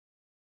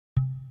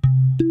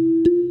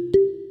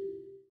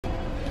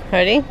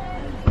Ready?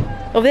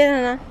 Over there,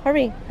 Nana.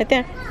 Hurry. Right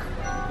there.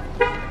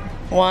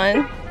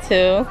 1,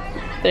 2,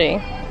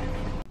 3.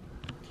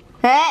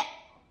 Hey!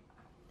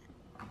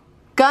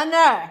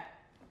 Gunner!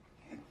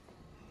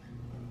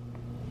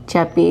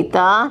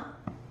 Chapita.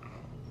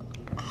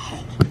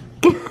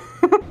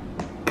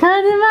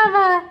 Come to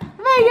Mama.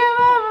 Mega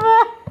Mama.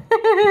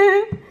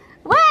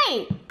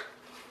 Wait!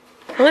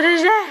 What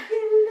is that?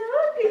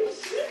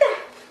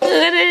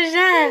 What is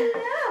that?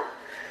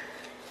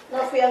 No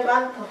fui al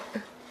banco.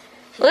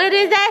 What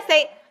does that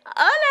say?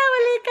 Hola,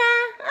 abuelita.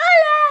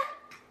 Hola.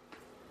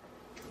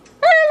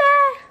 Hola.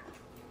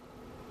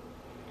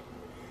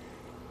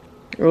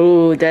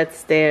 Oh,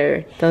 that's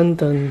there. Dun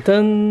dun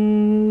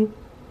dun.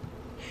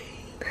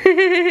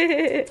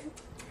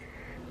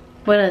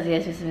 Buenos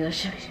días, mis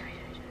amigos.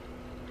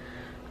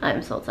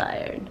 I'm so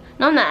tired.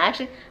 No, I'm not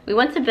actually. We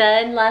went to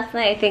bed last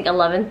night, I think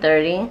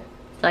 11:30.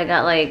 So I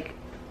got like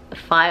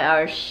 5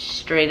 hours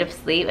straight of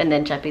sleep, and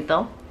then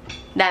Chapito.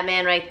 That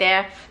man right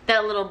there,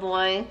 that little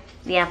boy,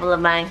 the apple of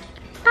my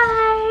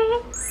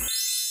eye,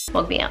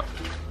 woke me up.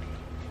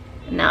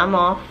 Now I'm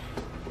off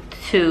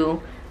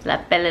to la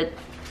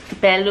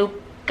peluca.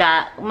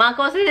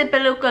 ¿Cómo se dice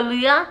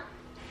peluquería?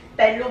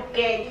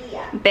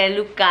 Peluquería.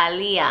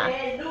 Pelucalia.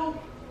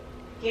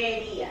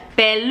 Peluquería.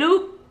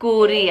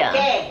 Pelucuria.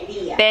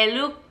 Peluquería.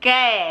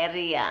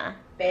 Peluquería.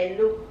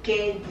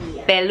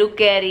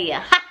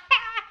 Peluquería.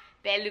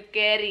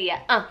 Peluquería.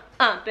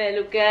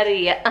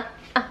 Peluquería.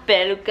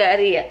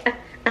 Peluquería.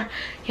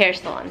 Hair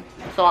salon.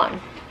 Salon.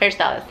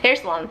 Hairstylist. Hair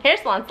salon. Hair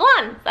salon.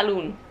 Salon.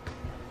 Saloon.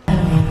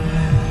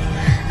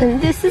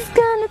 And this is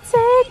gonna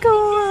take a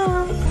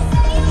while.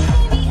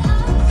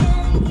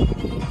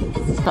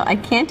 So I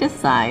can't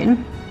decide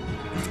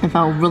if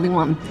I really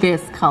want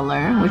this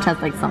color, which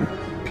has like some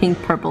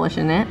pink purplish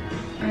in it,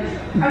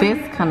 this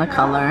kind of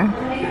color,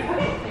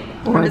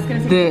 or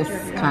this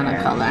kind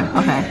of color.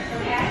 Okay.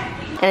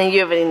 And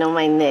you already know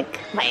my Nick,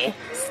 my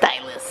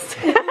stylist.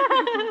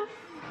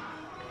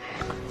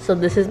 So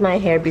this is my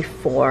hair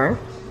before.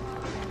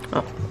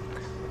 Oh,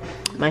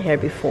 my hair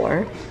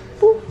before.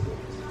 Boop.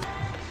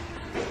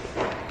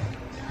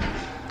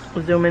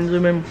 Zoom in,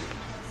 zoom in.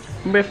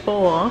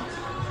 Before.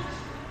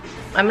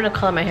 I'm gonna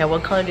color my hair.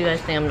 What color do you guys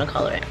think I'm gonna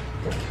color it?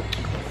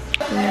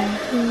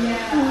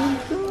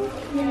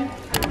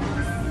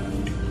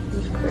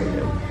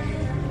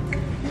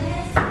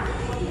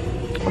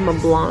 I'm a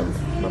blonde.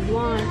 I'm a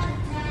blonde.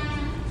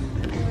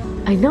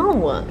 I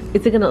know.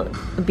 Is it gonna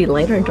be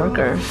lighter or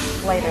darker?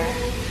 Lighter.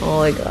 Oh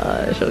my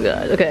gosh. Oh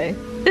god. Okay.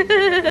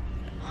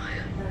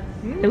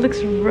 It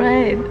looks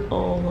red.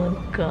 Oh my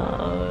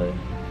god.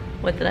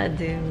 What did I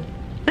do?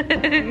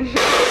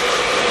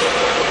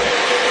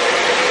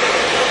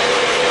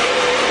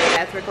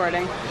 That's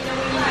recording.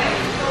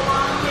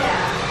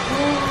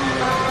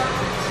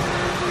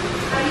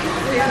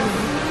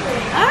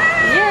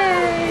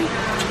 Yay!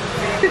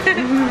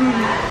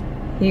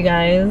 You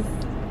guys,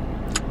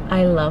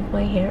 I love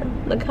my hair.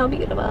 Look how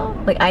beautiful.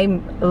 Like,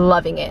 I'm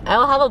loving it.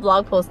 I'll have a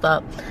blog post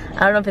up. I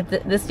don't know if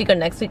it's this week or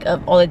next week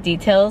of all the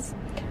details.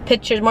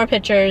 Pictures, more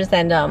pictures,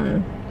 and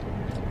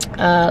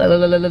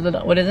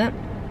what is it?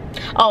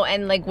 Oh,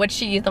 and like what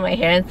she used on my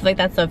hair and stuff like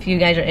that. So if you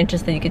guys are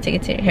interested, you can take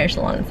it to your hair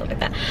salon and stuff like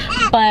that.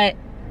 But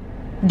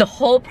the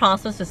whole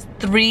process was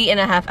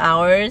 3.5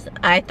 hours.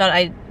 I thought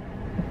I'd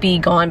be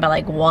gone by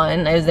like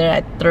 1. I was there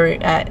at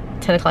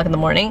 10 o'clock in the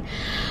morning.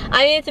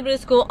 I needed to be to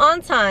school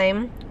on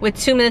time with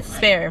 2 minutes to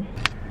spare.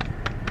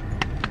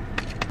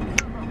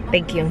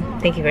 Thank you.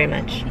 Thank you very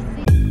much.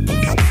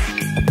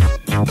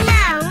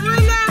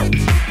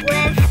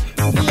 With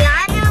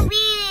Ziana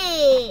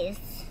Bees.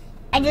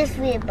 I just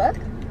read a book.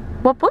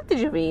 What book did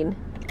you read?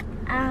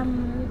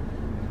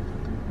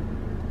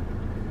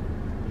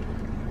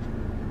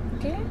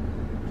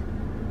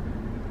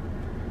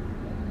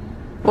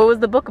 What was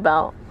the book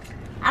about?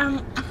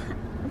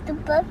 The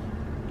book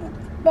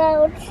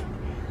about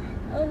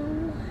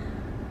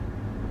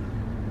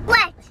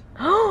what?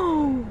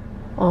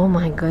 Oh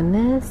my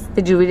goodness.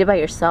 Did you read it by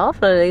yourself?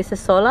 ¿Lo leíste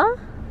sola?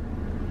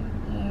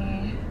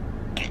 Yeah.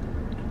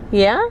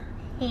 Yeah?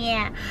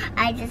 Yeah.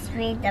 I just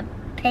read the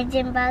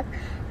pigeon book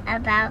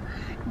about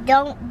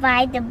don't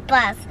ride the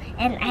bus,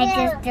 and I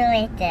just do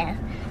it there.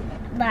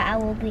 But I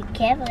will be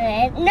careful.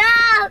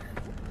 No!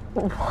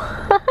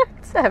 What?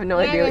 I have no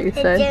idea what you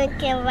said. The pigeon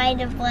can ride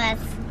the bus.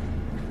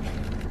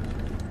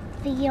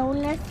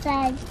 Fiona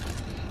said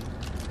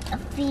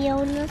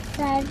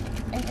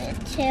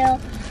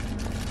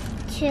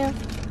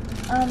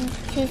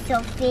to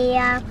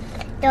Sophia,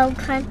 don't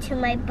come to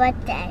my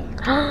birthday.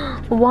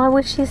 Why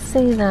would she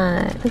say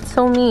that? It's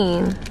so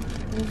mean.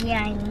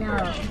 Yeah, I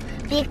know.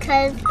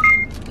 Because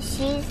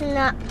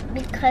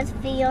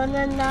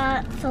Fiona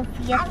not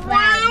Sophia's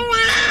friend.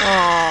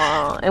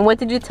 Aww. And what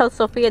did you tell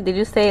Sophia? Did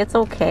you say it's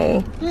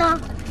okay? No.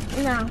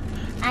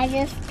 I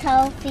just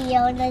told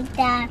Fiona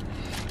that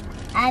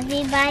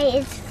everybody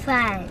is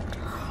fine.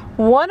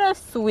 What a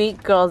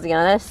sweet girl,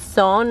 Ziana. That's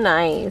so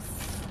nice.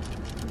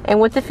 And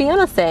what did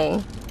Fiona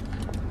say?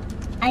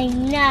 I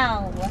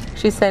know.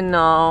 She said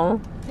no.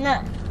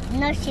 No.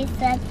 No, she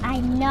said, I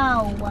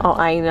know. Oh,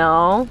 I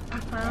know.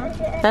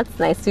 Uh-huh. That's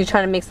nice. So you're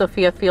trying to make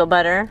Sophia feel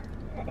better?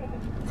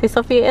 See,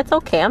 Sophia, it's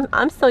okay.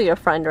 I'm still your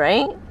friend,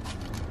 right?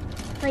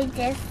 We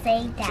just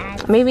say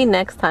that. Maybe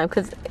next time,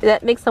 because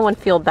that makes someone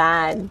feel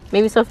bad.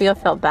 Maybe Sophia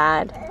felt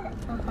bad.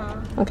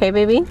 Uh-huh. Okay,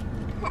 baby?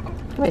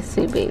 My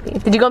sweet baby.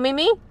 Did you go,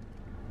 Mimi?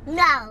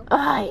 No.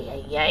 Ay,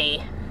 ay,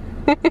 ay.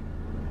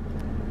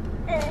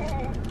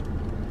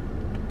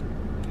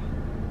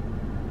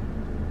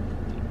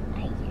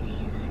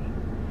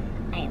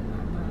 Ay,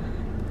 mama.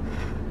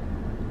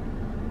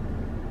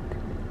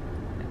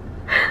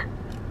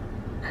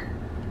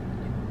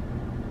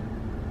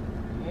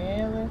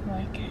 It was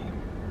my turn.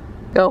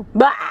 Go.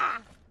 Bah!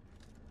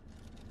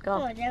 Go.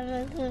 Oh, that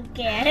was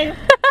again.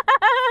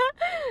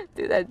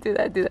 Do that, do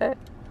that, do that.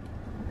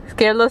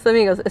 Scare los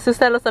amigos.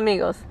 Asusta a los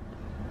amigos.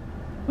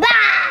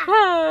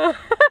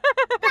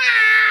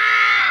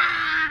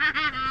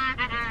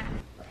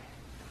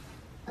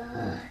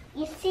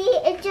 You see,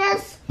 it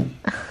just,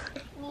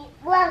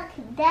 look,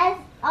 that's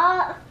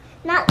all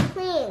not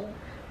clean.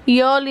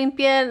 Yo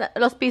limpié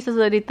los pisos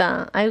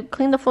ahorita. I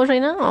cleaned the floors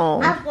right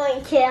now. I'm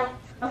going to.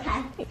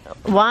 Okay.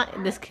 Why?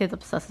 This kid's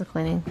obsessed with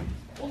cleaning.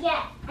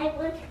 Yeah, I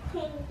want to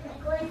clean.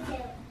 I'm going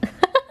to.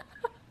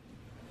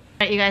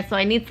 Alright, you guys, so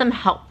I need some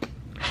help.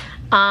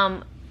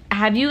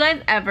 Have you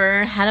guys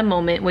ever had a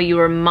moment where you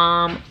were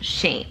mom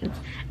shamed?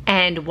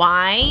 And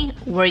why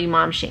were you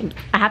mom shamed?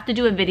 I have to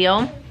do a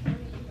video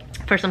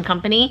for some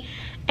company,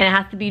 and it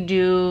has to be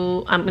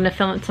due, I'm gonna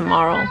film it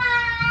tomorrow.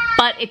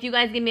 But if you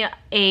guys give me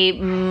a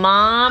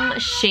mom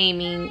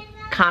shaming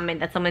comment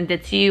that someone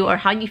did to you, or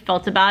how you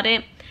felt about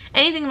it,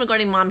 anything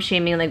regarding mom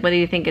shaming, like whether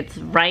you think it's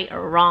right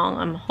or wrong,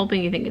 I'm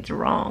hoping you think it's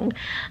wrong.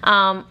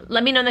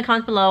 Let me know in the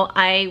comments below.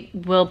 I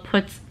will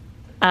put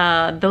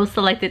those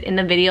selected in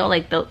the video,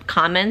 like the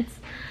comments.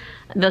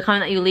 The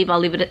comment that you leave,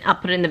 I'll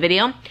put it in the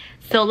video.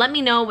 So let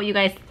me know what you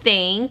guys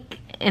think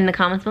in the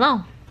comments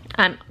below.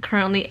 I'm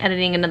currently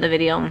editing another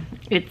video.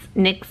 It's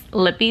Nick's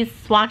Lippy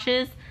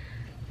swatches.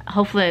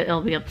 Hopefully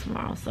it'll be up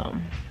tomorrow, so.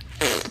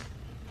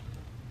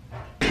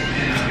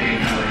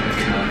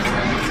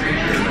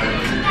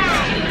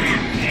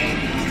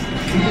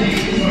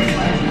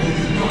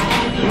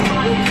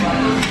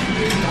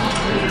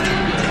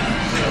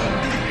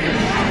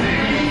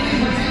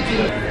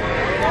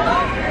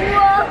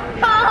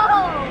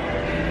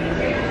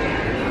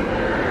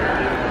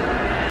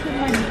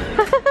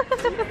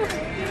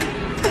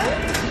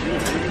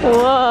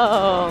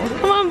 Whoa,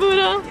 come on,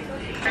 Buddha.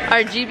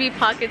 Our GB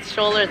pocket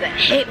stroller is a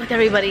hit with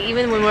everybody.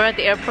 Even when we're at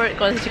the airport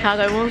going to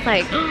Chicago, everyone's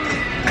like, oh,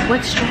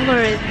 what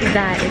stroller is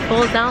that? It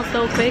folds down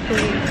so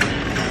quickly.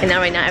 And now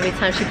right now, every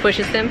time she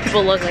pushes them,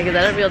 people look like, is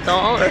that a real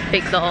doll or a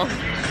fake doll?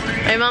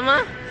 Right,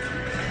 mama?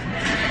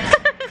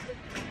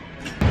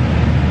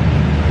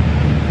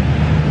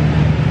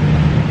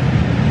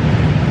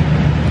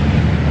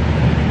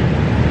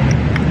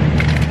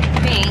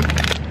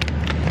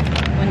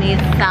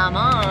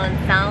 Salmon,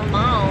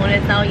 salmon,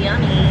 it's so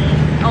yummy.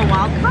 Oh,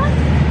 wild caught?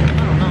 I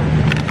don't know.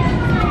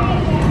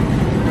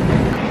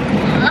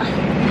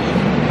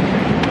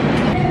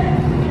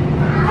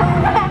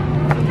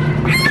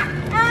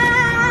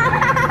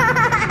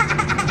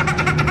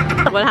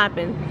 What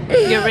happened?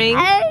 Your ring?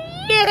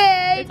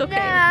 It's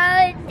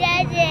okay.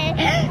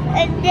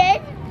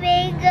 This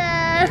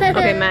finger.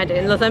 Okay,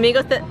 imagine. Los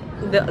amigos te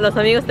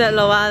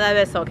lo van a dar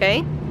beso,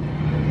 okay?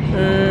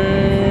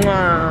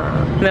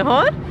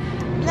 ¿Mejor?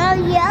 No,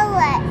 your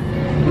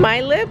lips. My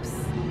lips?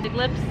 Big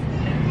lips?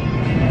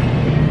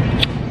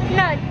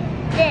 No,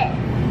 this.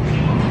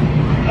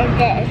 And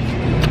this.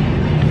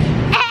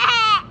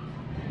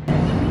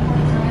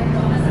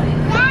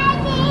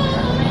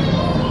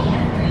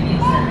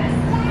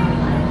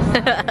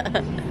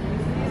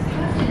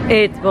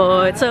 It's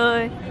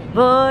Boytoy,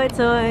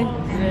 Boytoy.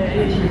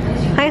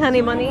 Hi,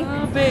 honey bunny.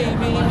 Oh,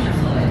 baby.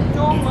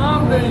 Oh,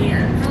 my baby.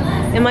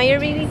 Am I your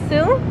baby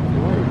too?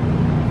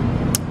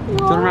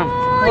 Turn around.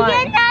 Oh, Why?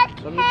 you're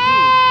not Let me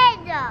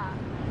kid.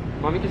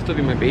 Mommy can still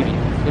be my baby.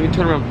 Let me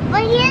turn around.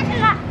 But he's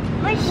not.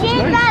 But she's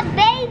nice. not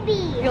baby.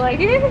 You like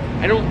it?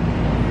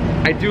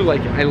 I do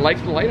like it. I like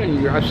the light on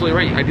you. You're absolutely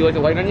right. I do like the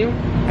light on you.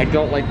 I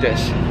don't like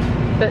this.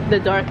 The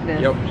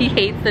darkness. Yep. He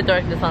hates the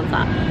darkness on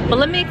top. But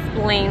let me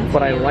explain.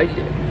 But I like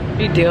it.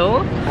 You do?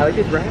 I like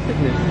the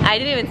graphicness. I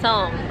didn't even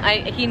tell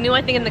him. He knew,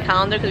 I think, in the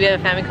calendar, because we have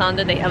a family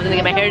calendar, that I was gonna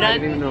get my hair I done.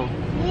 didn't know.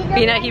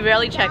 But you know, he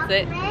rarely checks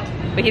it.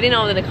 But he didn't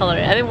know the color.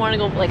 I didn't want to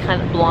go like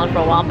kind of blonde for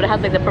a while, but it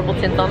has like the purple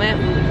tint on it.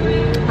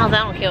 I was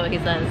like, I don't care what he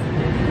says.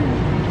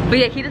 But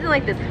yeah, he doesn't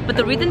like this. But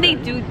the reason they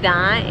do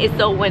that is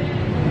so when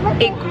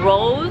it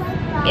grows,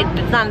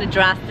 it's not a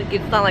drastic,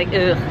 it's not like,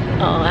 ugh,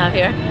 oh, I have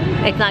hair.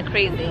 It's not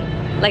crazy.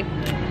 Like,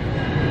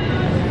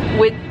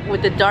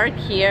 with the dark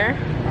here,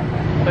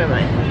 where am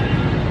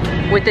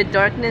I? With the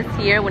darkness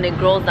here, when it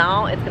grows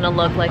out, it's gonna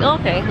look like, oh,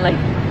 okay, like,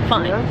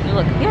 fine. Yeah. You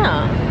look,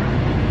 yeah.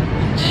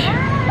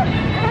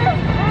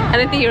 I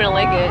didn't think you were gonna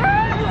like it.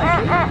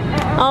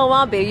 Oh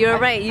wow, babe, you're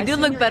right. You do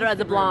look better as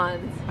a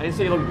blonde. I didn't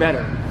say you look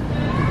better.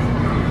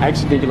 I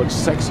actually think you look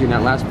sexy in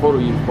that last photo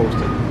you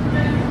posted.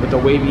 with the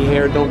wavy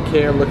hair, don't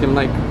care, looking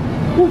like.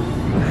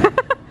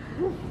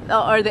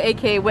 Or the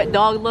AKA wet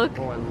dog look.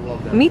 Oh, I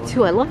love that. Me look.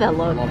 too. I love that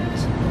look. I love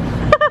this.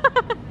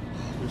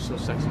 You're so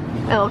sexy.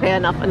 Oh, okay,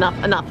 enough.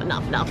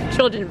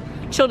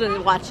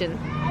 Children watching.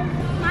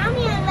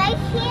 Mommy, right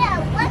here.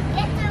 Look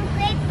at the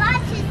great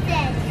boxes.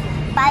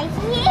 By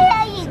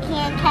here, you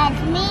can't catch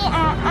me.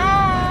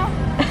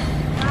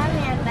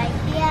 Mommy, right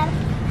here.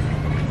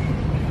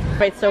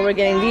 Right, so we're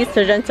getting these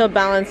Sargento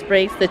balance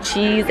breaks, the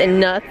cheese and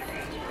nuts,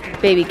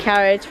 baby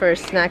carrots for a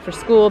snack for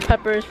school,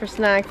 peppers for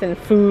snacks and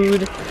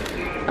food,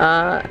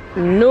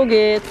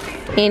 nuggets,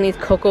 Annie's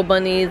cocoa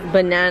bunnies,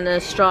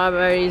 bananas,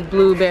 strawberries,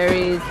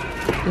 blueberries,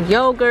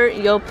 yogurt,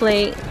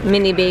 Yoplait,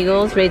 mini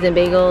bagels, raisin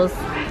bagels,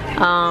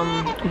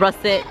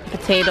 russet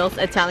potatoes,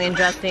 Italian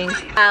dressing,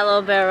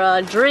 aloe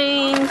vera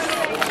drinks,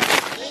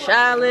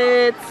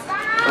 shallots,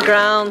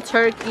 ground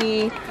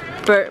turkey,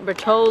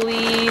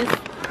 Bertolli's,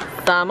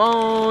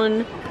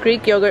 salmon,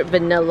 Greek yogurt,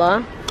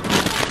 vanilla,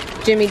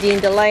 Jimmy Dean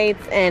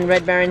Delights, and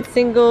Red Baron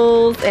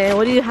singles. And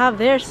what do you have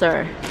there,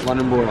 sir?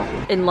 London Royal.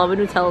 In love with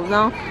Nutellas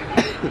now.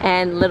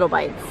 And Little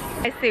Bites.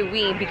 I say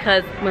we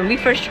because when we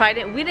first tried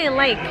it, we didn't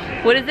like,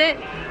 what is it?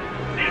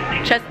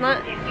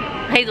 Chestnut?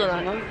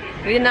 Hazelnut.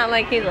 We did not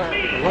like hazelnut.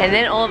 And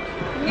then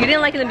you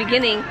didn't like it in the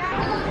beginning.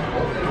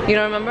 You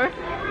don't remember? No,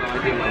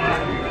 I didn't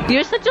like it.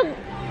 You're such a...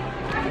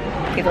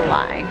 He's a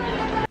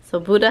lie. So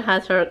Buddha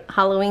has her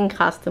Halloween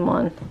costume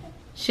on.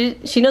 She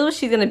knows what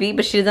she's gonna be,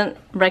 but she doesn't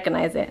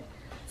recognize it.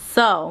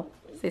 So,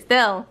 stay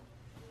still.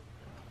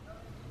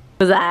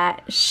 What's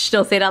that? Shh,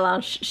 don't say that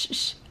loud. Shh, shh,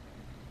 shh.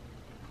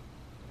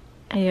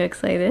 Are you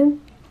excited?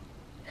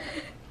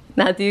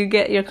 Now do you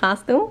get your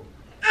costume?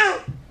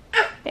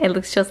 It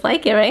looks just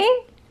like it,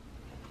 right?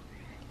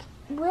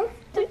 Where's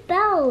the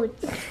belt?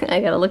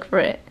 I gotta look for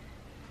it.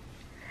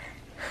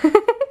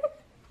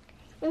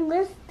 And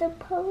where's the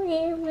pony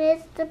and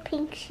where's the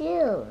pink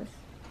shoes?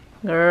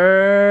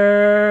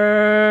 Girl.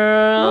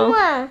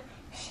 Mama,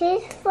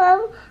 she's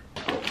from...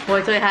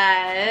 Boytoy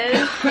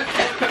has...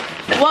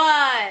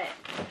 What?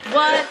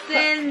 What's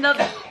in the...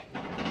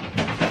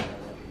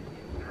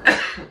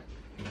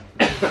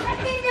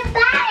 What's in the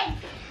bag?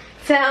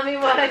 Tell me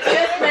what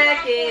you're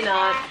snacking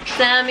on.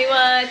 Tell me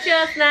what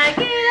you're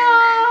snacking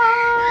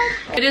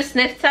on. You do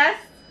sniff test?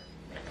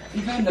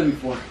 You've had that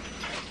before.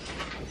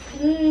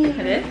 I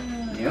did?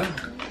 Yeah.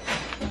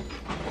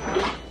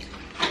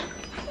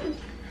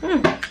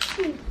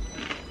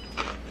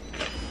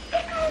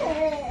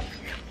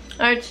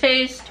 I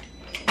taste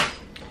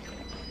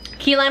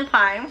key lime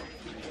pie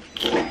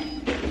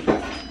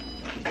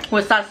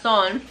with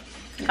sazon.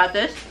 Got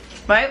this,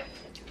 right?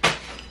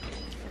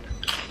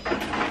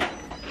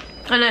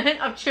 And a hint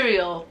of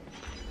Cheerio.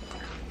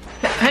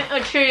 Hint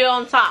of Cheerio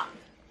on top.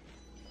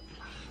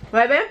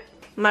 Right, babe?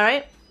 Am I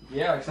right?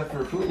 Yeah, except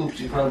for Fruit Loops.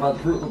 You forgot about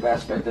the Fruit Loop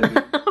aspect of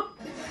it.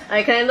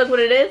 Alright, can I look what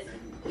it is?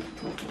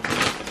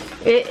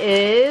 It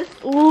is...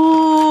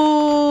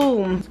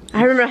 Ooh!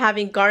 I remember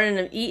having Garden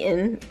of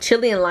Eden.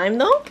 Chili and lime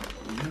though?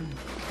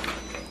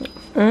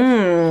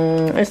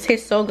 Mmm. It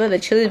tastes so good. The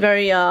chili is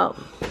very, you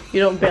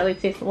don't barely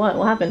taste... What?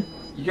 What happened?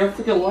 You got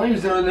freaking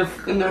limes there in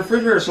the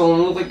refrigerator, so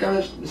they look like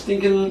gosh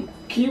stinking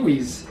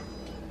kiwis.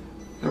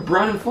 They're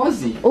brown and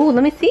fuzzy. Oh,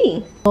 let me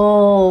see.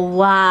 Oh,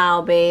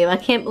 wow, babe. I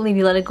can't believe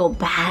you let it go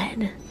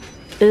bad.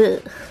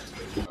 Ugh.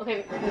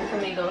 Okay,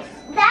 amigos.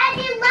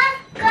 Daddy,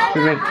 let's go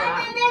Good.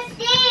 under the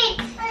seat.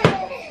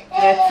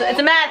 It's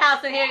a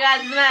madhouse in here,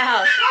 guys. It's a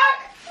madhouse.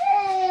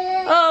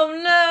 Oh,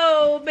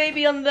 no.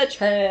 Baby on the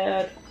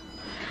chair.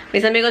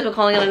 Mis amigos, we're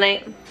calling it a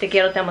night. Te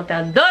quiero, te amo, te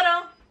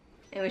adoro.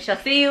 And we shall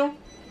see you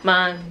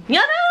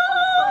mañana.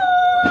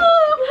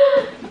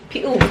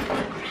 Ooh,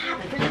 crap,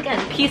 I did it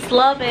again. Peace,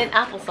 love, and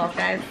applesauce,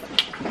 guys.